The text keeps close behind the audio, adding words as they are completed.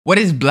What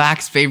is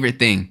Black's favorite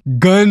thing?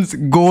 Guns,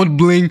 gold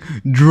bling,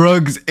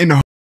 drugs, and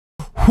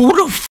who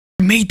the f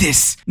made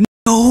this?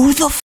 No, who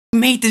the f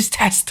made this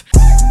test?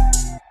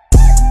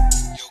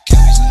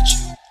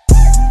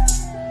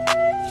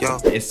 Yo,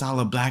 it's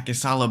solid black, it's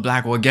solid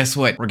black. Well, guess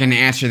what? We're gonna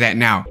answer that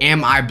now.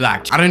 Am I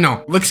black? I don't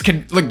know. Looks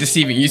could look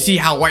deceiving. You see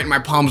how white my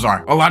palms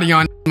are. A lot of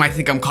y'all might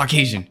think I'm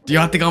Caucasian. Do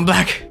y'all think I'm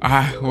black?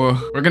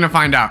 Well, we're gonna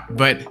find out.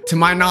 But to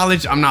my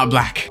knowledge, I'm not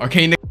black.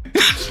 Okay, nigga?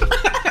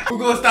 Who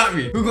gonna stop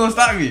me? Who gonna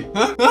stop me?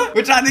 Huh?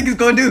 What y'all niggas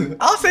gonna do?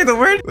 I'll say the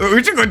word.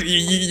 What you gonna do?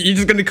 You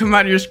just gonna come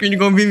out of your screen, you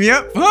gonna beat me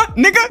up? Huh,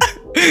 nigga?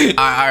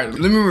 Alright,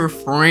 let me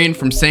refrain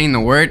from saying the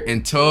word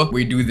until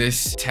we do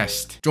this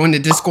test. Join the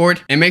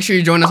Discord and make sure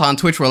you join us on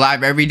Twitch. We're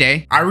live every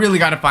day. I really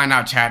gotta find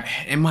out, chat.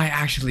 Am I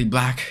actually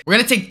black? We're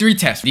gonna take 3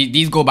 tests.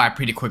 These go by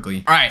pretty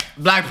quickly. Alright,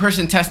 black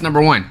person test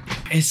number 1.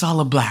 It's all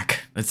a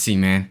black. Let's see,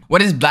 man.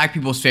 What is black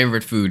people's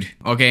favorite food?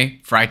 Okay,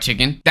 fried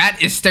chicken. That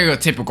is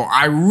stereotypical.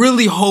 I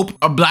really hope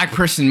a black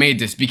person made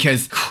this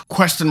because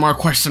question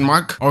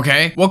mark,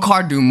 okay? What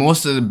car do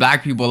most of the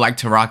black people like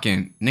to rock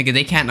in? Nigga,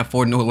 they can't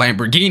afford no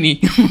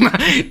Lamborghini.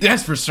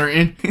 That's for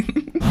certain.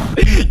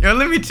 Yo,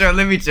 let me chill.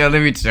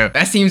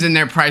 That seems in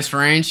their price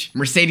range.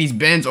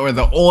 Mercedes-Benz or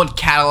the old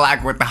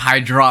Cadillac with the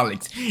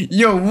hydraulics.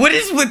 Yo, what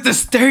is with the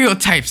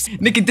stereotypes?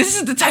 Nigga, this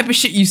is the type of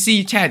shit you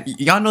see, chat.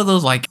 Y'all know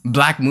those like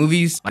black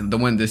movies? Like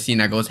the scene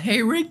that goes,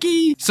 hey,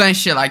 Ricky. Some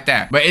shit like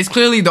that. But it's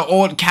clearly the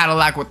old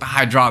Cadillac with the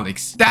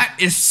hydraulics. That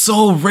is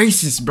so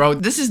racist, bro.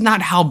 This is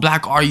not how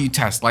black are you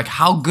test. Like,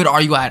 how good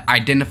are you at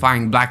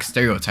identifying black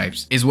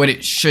stereotypes is what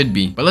it should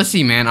be. But let's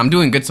see, man. I'm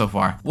doing good so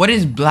far. What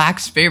is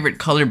black's favorite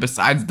color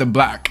besides the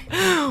black?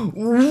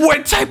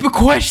 What type of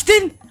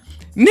question?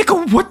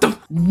 Nigga,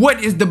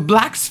 what is the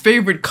black's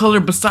favorite color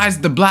besides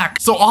the black?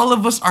 So all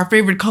of us, our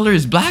favorite color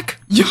is black?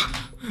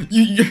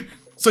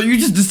 So you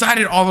just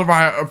decided all of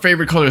our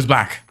favorite color is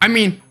black. I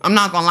mean, I'm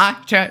not gonna lie,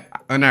 chat.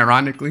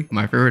 Unironically,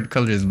 my favorite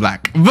color is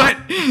black. But,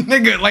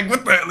 nigga, like,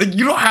 what the, like,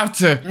 you don't have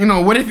to, you know,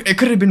 what if it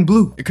could have been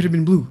blue? It could have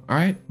been blue, all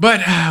right?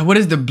 But, what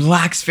is the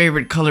black's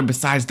favorite color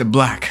besides the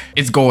black?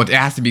 It's gold. It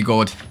has to be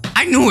gold.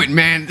 I knew it,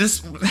 man. This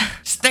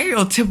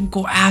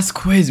stereotypical ass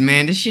quiz,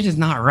 man. This shit is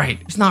not right.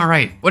 It's not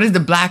right. What is the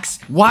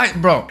black's? Why,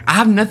 bro? I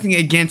have nothing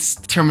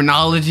against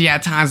terminology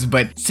at times,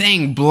 but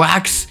saying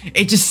blacks,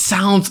 it just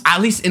sounds,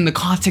 at least in the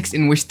context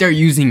in which they're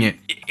using it,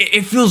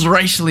 it feels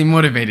racially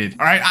motivated.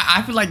 All right,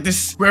 I feel like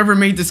this, whoever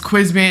made this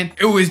quiz, man,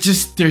 it was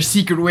just their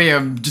secret way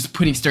of just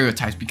putting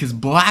stereotypes because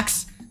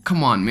blacks.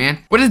 Come on,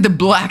 man. What is the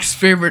black's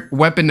favorite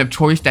weapon of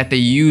choice that they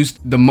used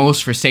the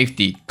most for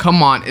safety?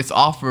 Come on, it's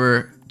all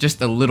for just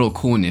a little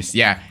coolness.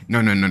 Yeah,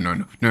 no.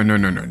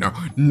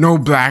 No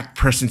black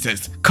person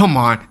says, come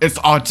on, it's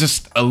all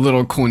just a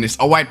little coolness.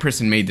 A white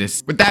person made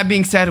this. With that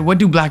being said, what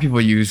do black people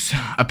use?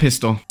 A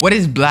pistol. What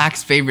is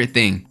black's favorite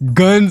thing?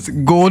 Guns,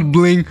 gold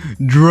bling,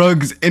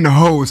 drugs, and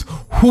hoes.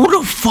 Who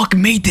the fuck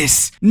made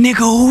this? Nigga,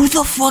 who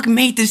the fuck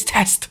made this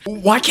test?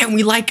 Why can't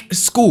we like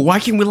school? Why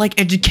can't we like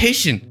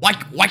education? Why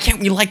can't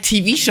we like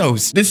TV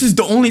shows? This is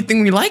the only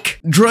thing we like?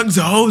 Drugs,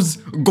 hoes,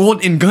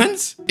 gold, and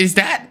guns? Is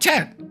that,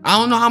 chat? I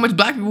don't know how much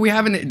black people we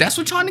have in it. That's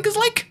what y'all niggas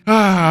like?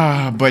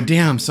 But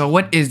damn, so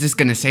what is this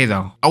gonna say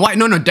though?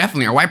 No,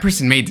 definitely. A white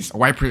person made this. A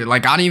white person,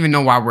 like, I don't even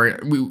know why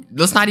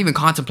let's not even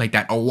contemplate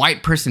that. A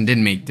white person did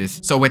make this.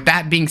 So with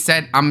that being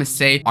said, I'm gonna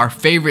say our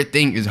favorite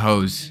thing is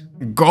hoes.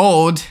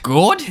 Gold?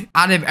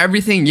 Out of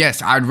everything,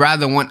 yes, I'd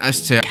rather want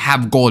us to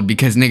have gold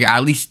because, nigga,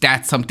 at least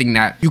that's something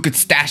that you could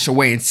stash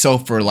away and sell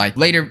for like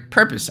later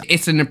purpose.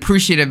 It's an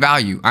appreciative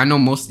value. I know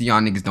most of y'all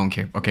niggas don't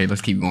care. Okay,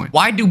 let's keep going.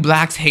 Why do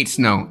blacks hate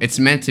snow? It's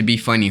meant to be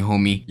funny,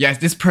 homie. Yes,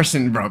 this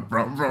person, bro,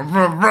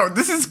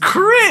 this is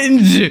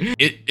cringe.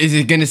 Is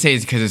it gonna say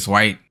it's because it's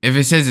white? If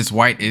it says it's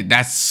white,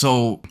 that's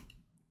so...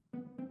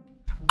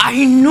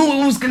 I knew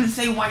it was gonna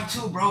say white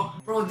too, bro.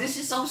 Bro, this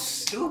is so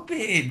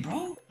stupid,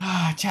 bro.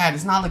 Chad,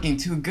 it's not looking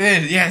too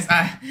good. Yes,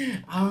 I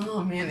don't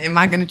know, man. Am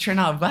I gonna turn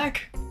out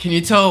black? Can you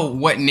tell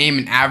what name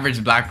an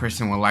average black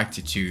person would like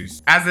to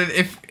choose? As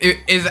if it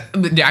is,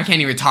 I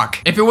can't even talk.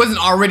 If it wasn't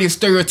already a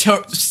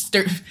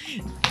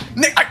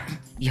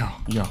yo.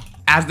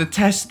 As the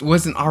test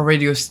wasn't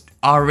already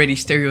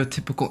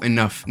stereotypical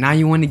enough. Now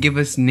you want to give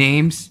us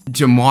names?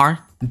 Jamar?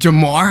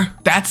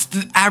 That's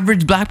the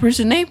average black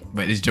person name?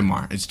 But it's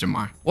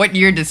Jamar. What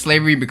year did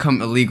slavery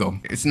become illegal?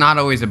 It's not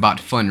always about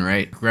fun,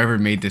 right? Whoever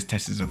made this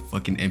test is a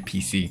fucking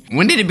NPC.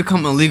 When did it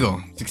become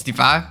illegal?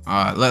 65?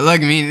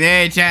 Look at me.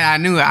 Hey, Chad, I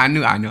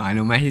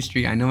know my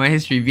history.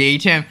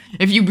 VHM.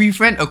 If you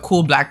befriend a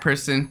cool black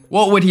person,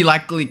 what would he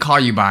likely call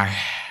you by?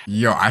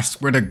 Yo, I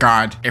swear to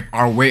God, if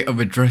our way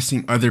of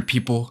addressing other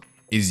people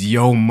is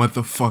yo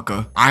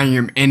motherfucker, I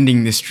am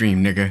ending the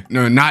stream, nigga.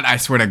 No, not I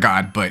swear to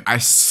God, but I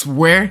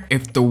swear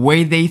if the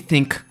way they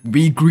think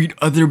we greet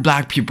other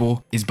black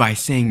people is by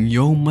saying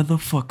yo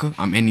motherfucker,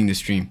 I'm ending the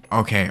stream.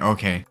 Okay.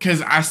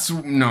 Cause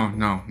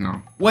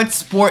no. What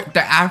sport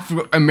the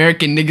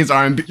Afro-American niggas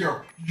are in?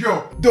 Yo,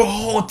 the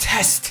whole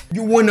test,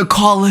 you wanna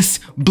call us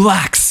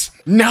blacks.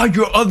 Now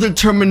your other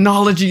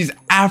terminology is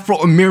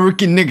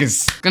Afro-American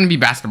niggas. It's gonna be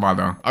basketball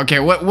though. Okay,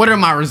 what are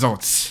my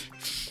results?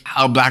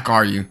 How black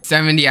are you?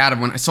 70 out of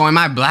 1. So am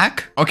I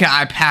black? Okay,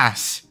 I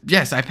pass.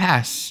 Yes, I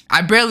pass.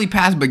 I barely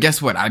passed, but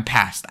guess what? I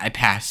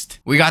passed.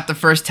 We got the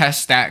first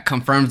test that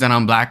confirms that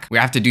I'm black. We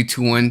have to do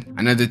 2-1,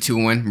 another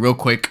 2-1 real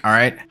quick, all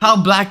right?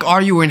 How black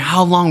are you and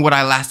how long would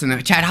I last in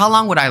the Chad, how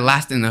long would I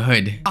last in the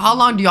hood? How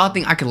long do y'all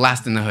think I could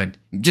last in the hood?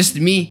 Just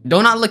me?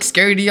 Don't I look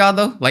scary to y'all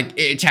though? Like,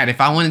 Chad,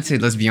 if I wanted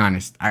to, let's be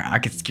honest, I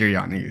could scare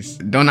y'all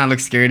niggas. Don't I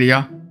look scary to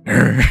y'all?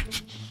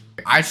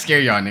 I scare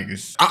y'all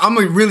niggas. I'm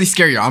gonna really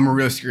scare y'all. I'm gonna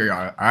really scare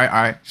y'all. All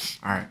right.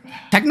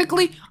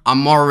 Technically,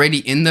 I'm already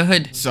in the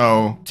hood,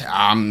 so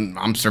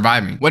I'm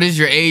surviving. What is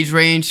your age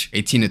range?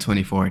 18 to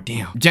 24.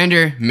 Damn.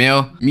 Gender,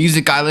 male.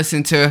 Music I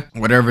listen to,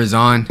 whatever's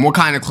on. What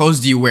kind of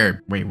clothes do you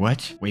wear? Wait,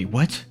 what?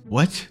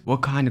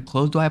 What kind of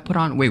clothes do I put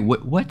on? Wait,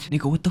 what?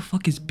 Nigga, what the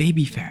fuck is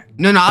baby fat?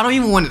 No, I don't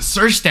even want to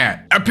search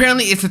that.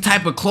 Apparently, it's a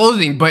type of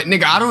clothing, but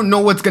nigga, I don't know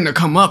what's gonna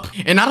come up,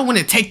 and I don't want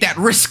to take that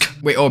risk.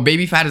 Wait, oh,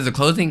 baby fat is a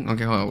clothing?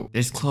 Okay, hold on.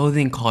 There's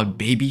clothing called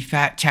baby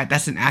fat. Chat,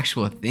 that's an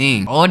actual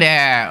thing. Oh,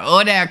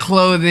 that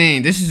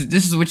clothing. This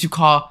is what you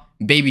call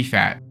baby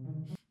fat.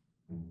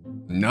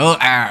 No,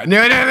 let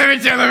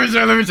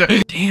me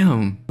check.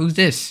 Damn, who's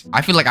this?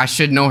 I feel like I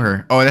should know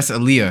her. Oh, that's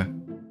Aaliyah.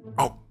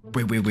 Oh,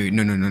 wait,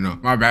 no.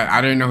 My bad.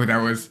 I didn't know who that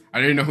was. No,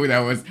 I didn't know who that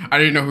was. I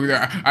didn't know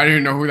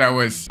who it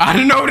was.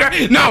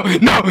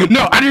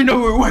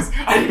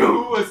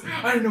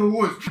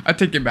 I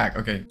take it back.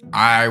 Okay.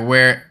 I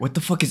wear, what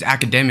the fuck is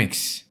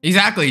academics?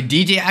 Exactly,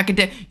 DJ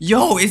Academic.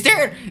 Yo, is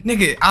there,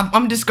 nigga,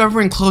 I'm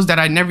discovering clothes that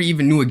I never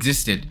even knew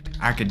existed.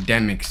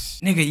 Academics.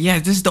 Nigga, yeah,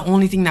 this is the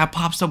only thing that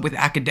pops up with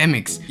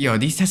academics. Yo,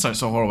 these tests are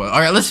so horrible. All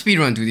right, let's speed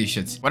run through these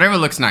shits. Whatever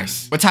looks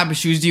nice. What type of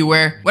shoes do you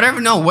wear?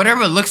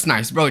 Whatever looks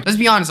nice, bro. Let's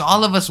be honest,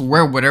 all of us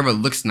wear whatever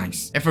looks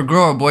nice. If a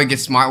girl or boy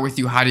gets smart with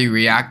you, how do you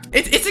react?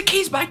 It's a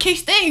case by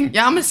case thing.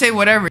 Yeah, I'm gonna say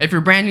whatever. If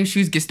your brand new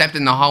shoes get stepped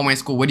in the hallway in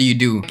school, what do you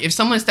do? If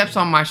someone steps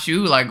on my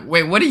shoe, like,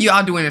 wait, what are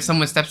y'all doing if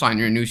someone steps on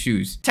your new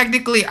shoes?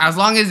 Technically, as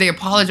long as they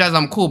apologize,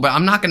 I'm cool, but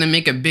I'm not gonna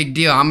make a big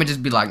deal. I'm gonna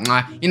just be like,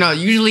 nah. You know,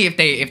 usually if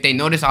they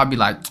notice, I'll be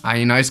like,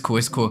 you know, it's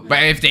cool.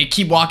 But if they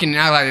keep walking and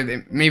out like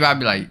it, maybe I'll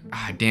be like,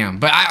 damn.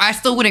 But I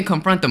still wouldn't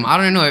confront them. I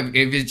don't know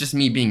if it's just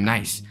me being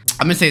nice.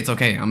 I'm gonna say it's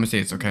okay.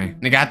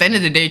 Nigga, at the end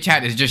of the day,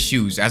 chat, is just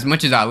shoes. As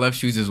much as I love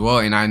shoes as well,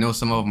 and I know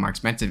some of them are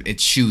expensive,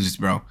 it's shoes,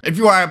 bro. If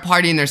you are at a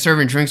party and they're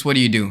serving drinks, what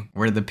do?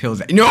 Where are the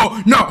pills at? No.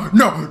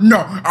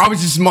 I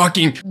was just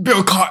mocking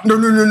Bill Cosby.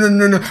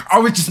 No. I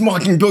was just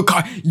mocking Bill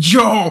Cosby.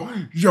 Yo,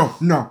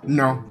 no.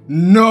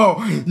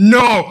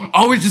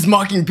 I was just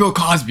mocking Bill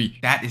Cosby.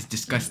 That is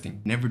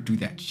disgusting. Never do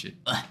that shit.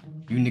 Ugh.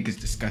 You niggas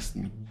disgust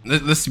me.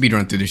 Let's speed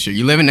run through this shit.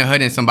 You live in the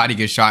hood and somebody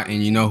gets shot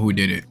and you know who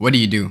did it. What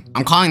do?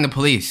 I'm calling the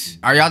police.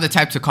 Are y'all the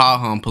type to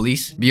call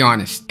police? Be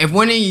honest. If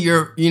one of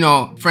your,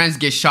 friends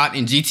gets shot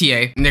in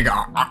GTA, nigga,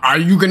 are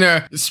you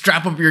gonna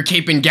strap up your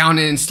cape and gown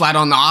and slide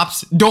on the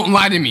ops? Don't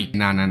lie to me.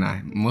 Nah.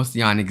 Most of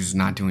y'all niggas is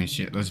not doing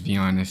shit. Let's be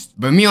honest.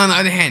 But me on the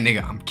other hand,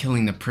 nigga, I'm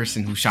killing the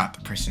person who shot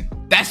the person.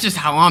 That's just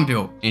how I'm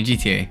built in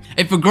GTA.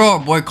 If a girl or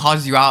boy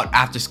calls you out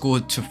after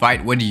school to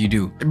fight, what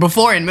do?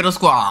 Before in middle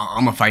school,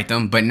 I'm gonna fight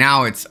them. But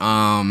now it's,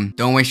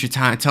 don't waste your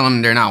time. Tell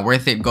them they're not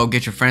worth it. Go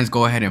get your friends.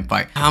 Go ahead and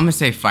fight. I'm gonna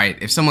say fight.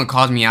 If someone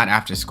calls me out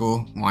after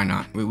school, why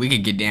not? We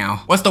could get down.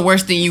 What's the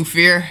worst thing you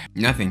fear?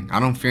 Nothing. I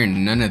don't fear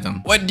none of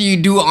them. What do you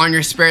do on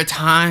your spare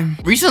time?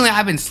 Recently,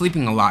 I've been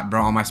sleeping a lot,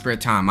 bro, on my spare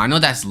time. I know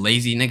that's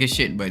lazy nigga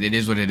shit, but it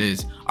is what it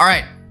is. All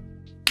right.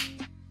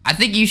 I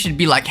think you should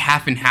be like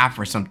half and half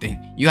or something.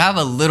 You have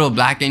a little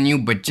black in you,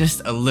 but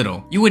just a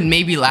little. You would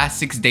maybe last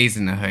 6 days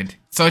in the hood.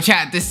 So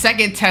chat, this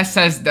second test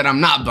says that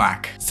I'm not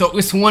black. So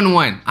it's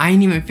 1-1. I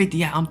ain't even 50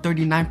 yet, I'm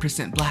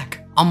 39% black.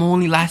 I'm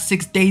only last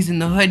 6 days in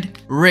the hood.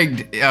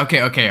 Rigged.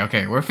 Okay.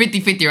 We're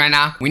 50-50 right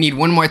now. We need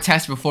one more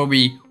test before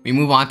we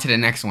move on to the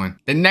next one.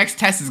 The next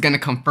test is gonna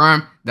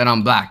confirm that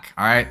I'm black,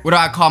 all right? What do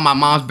I call my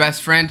mom's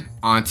best friend?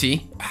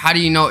 Auntie. How do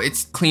you know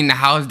it's clean the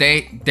house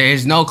day? There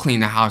is no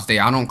clean the house day.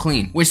 I don't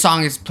clean. Which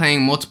song is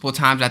playing multiple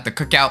times at the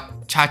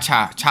cookout?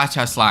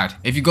 Cha-cha slide.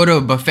 If you go to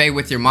a buffet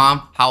with your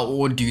mom, how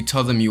old do you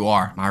tell them you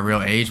are? My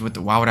real age?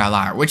 Why would I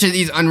lie? Which of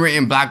these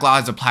unwritten black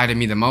laws apply to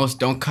me the most?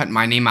 Don't cut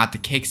my name out the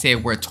cake, say a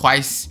word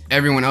twice.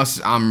 Everyone else,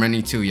 I'm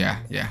running too, yeah.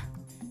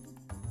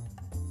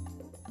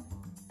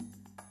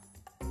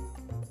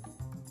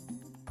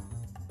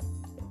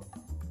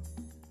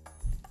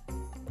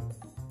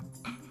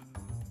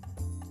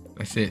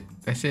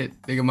 That's it.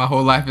 Nigga, my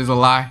whole life is a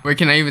lie. Wait,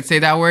 can I even say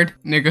that word?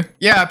 Nigga.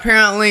 Yeah,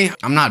 apparently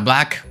I'm not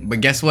black,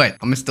 but guess what?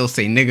 I'm gonna still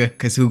say nigga,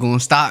 cause who gonna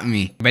stop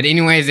me? But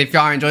anyways, if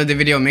y'all enjoyed the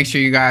video, make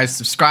sure you guys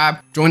subscribe,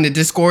 join the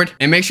Discord,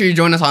 and make sure you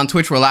join us on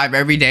Twitch. We're live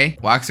every day.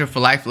 Waxer for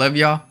life. Love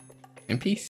y'all, and peace.